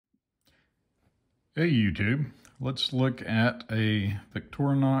Hey YouTube, let's look at a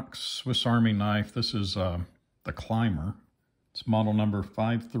Victorinox Swiss Army knife. This is the Climber. It's model number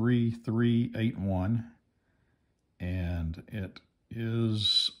 53381, and it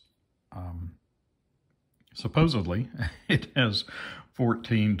is supposedly it has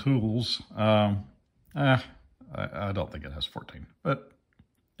 14 tools. I don't think it has 14, but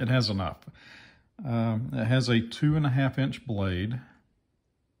it has enough. It has a 2.5-inch blade.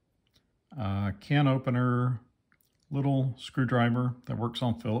 Can opener, little screwdriver that works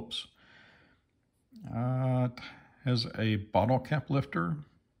on Phillips. It has a bottle cap lifter,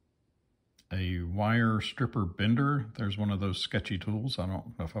 a wire stripper bender. There's one of those sketchy tools. I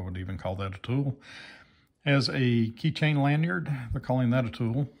don't know if I would even call that a tool. Has a keychain lanyard. They're calling that a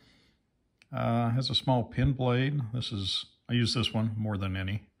tool. Has a small pin blade. I use this one more than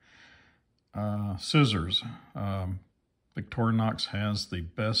any. Scissors. Victorinox has the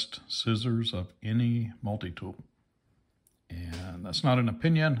best scissors of any multi-tool. And that's not an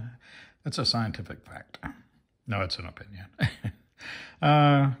opinion, that's a scientific fact. No, it's an opinion.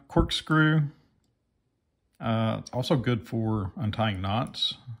 Corkscrew. It's also good for untying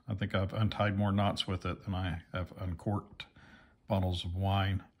knots. I think I've untied more knots with it than I have uncorked bottles of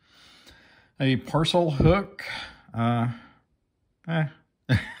wine. A parcel hook.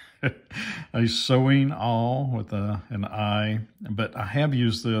 A sewing awl with an eye, but I have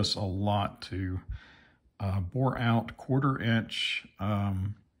used this a lot to bore out 1/4-inch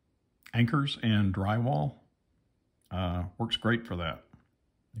anchors in drywall. Works great for that.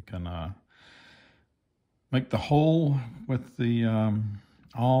 You can make the hole with the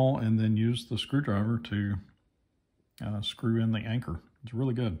awl and then use the screwdriver to screw in the anchor. It's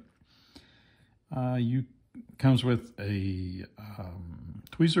really good. Comes with a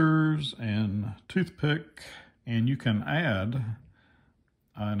tweezers and toothpick, and you can add,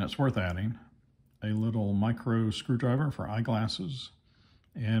 and it's worth adding, a little micro screwdriver for eyeglasses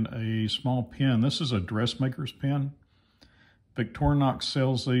and a small pin. This is a dressmaker's pin. Victorinox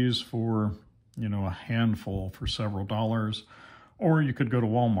sells these for, a handful for several dollars, or you could go to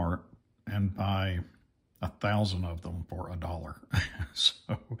Walmart and buy 1,000 of them for $1. So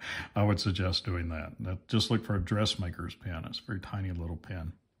I would suggest doing that. Just look for a dressmaker's pen. It's a very tiny little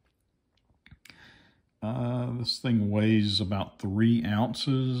pen. This thing weighs about 3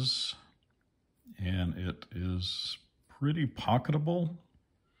 ounces, and it is pretty pocketable.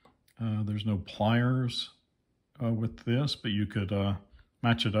 There's no pliers with this, but you could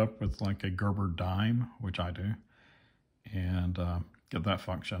match it up with like a Gerber dime, which I do, and get that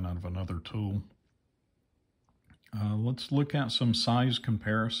function out of another tool. Let's look at some size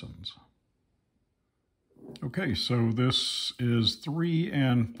comparisons. Okay, so this is 3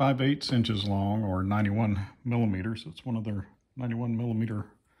 5/8 inches long, or 91 millimeters. It's one of their 91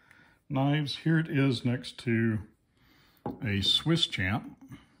 millimeter knives. Here it is next to a Swiss Champ.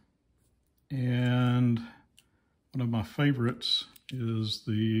 And one of my favorites is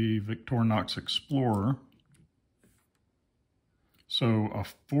the Victorinox Explorer. So a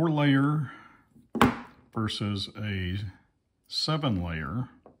 4-layer versus a 7-layer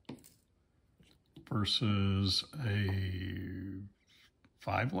versus a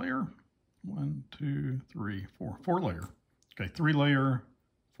 5-layer. 1, 2, 3, 4. 4-layer. Okay, 3-layer,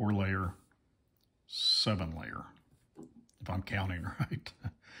 4-layer, 7-layer, if I'm counting right.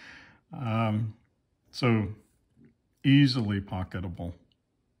 So easily pocketable,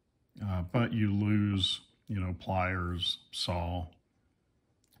 but you lose, pliers, saw,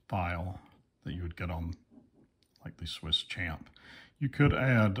 file that you would get on like the Swiss Champ. You could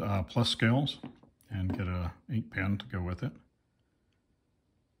add plus scales and get a ink pen to go with it.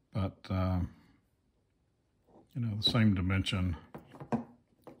 But, the same dimension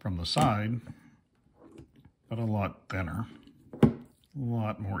from the side, but a lot thinner, a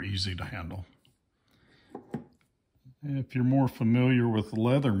lot more easy to handle. If you're more familiar with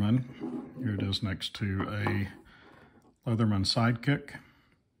Leatherman, here it is next to a Leatherman Sidekick.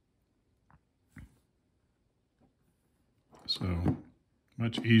 So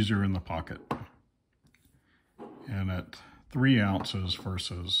much easier in the pocket. And at 3 ounces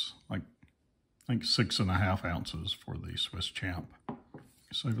versus I think 6.5 ounces for the Swiss Champ.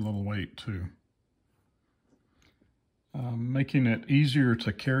 Save a little weight too. Making it easier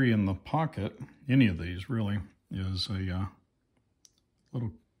to carry in the pocket, any of these really, is a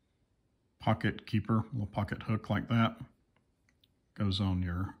little pocket keeper, little pocket hook like that. Goes on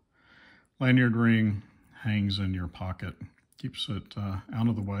your lanyard ring, hangs in your pocket. Keeps it out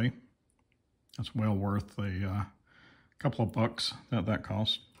of the way. That's well worth a couple of bucks that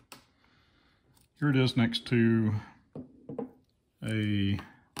cost. Here it is next to a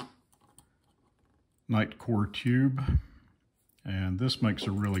night core tube. And this makes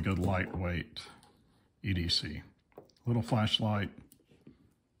a really good lightweight EDC. Little flashlight,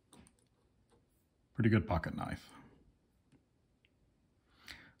 pretty good pocket knife.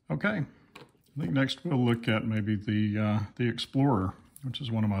 Okay, I think next we'll look at maybe the Explorer, which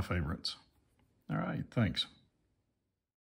is one of my favorites. All right, thanks.